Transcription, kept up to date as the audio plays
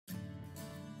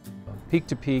Peak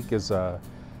to Peak is a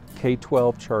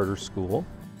K-12 charter school.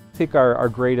 I think our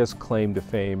greatest claim to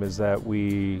fame is that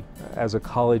we, as a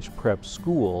college prep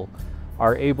school,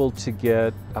 are able to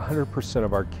get 100%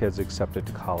 of our kids accepted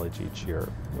to college each year,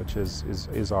 which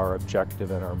is our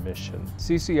objective and our mission.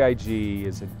 CCIG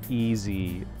is an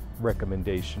easy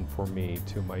recommendation for me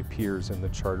to my peers in the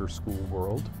charter school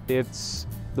world. It's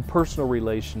the personal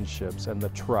relationships and the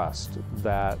trust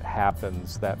that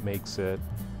happens that makes it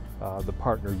the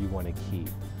partner you want to keep.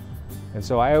 And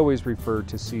so I always refer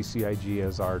to CCIG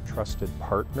as our trusted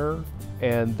partner,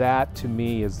 and that to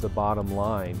me is the bottom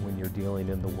line when you're dealing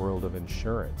in the world of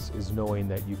insurance, is knowing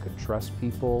that you can trust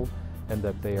people and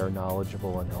that they are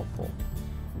knowledgeable and helpful.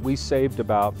 We saved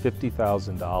about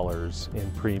 $50,000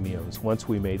 in premiums once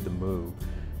we made the move.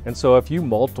 And so if you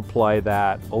multiply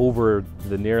that over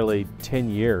the nearly 10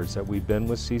 years that we've been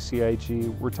with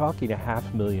CCIG, we're talking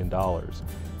 $500,000.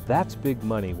 That's big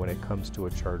money when it comes to a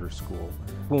charter school.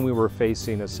 When we were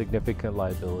facing a significant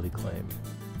liability claim,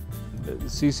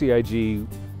 CCIG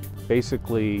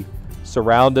basically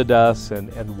surrounded us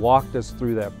and walked us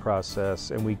through that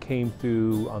process, and we came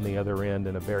through on the other end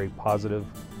in a very positive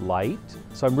light.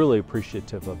 So I'm really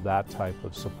appreciative of that type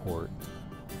of support.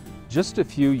 Just a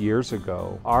few years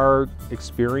ago, our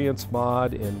experience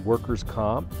mod in workers'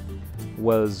 comp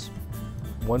was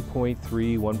 1.3,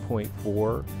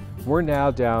 1.4. We're now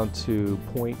down to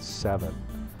 0.7,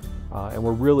 and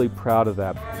we're really proud of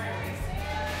that.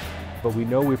 But we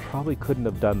know we probably couldn't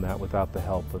have done that without the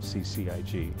help of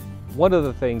CCIG. One of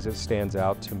the things that stands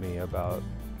out to me about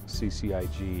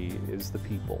CCIG is the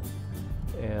people.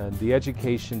 And the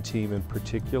education team in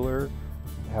particular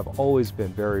have always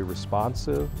been very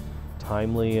responsive,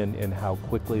 timely in how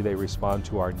quickly they respond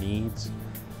to our needs,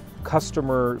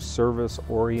 customer service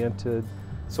oriented,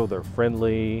 so they're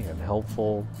friendly and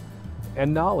helpful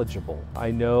and knowledgeable.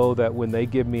 I know that when they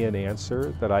give me an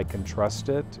answer that I can trust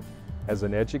it. As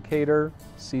an educator,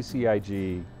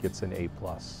 CCIG gets an A+.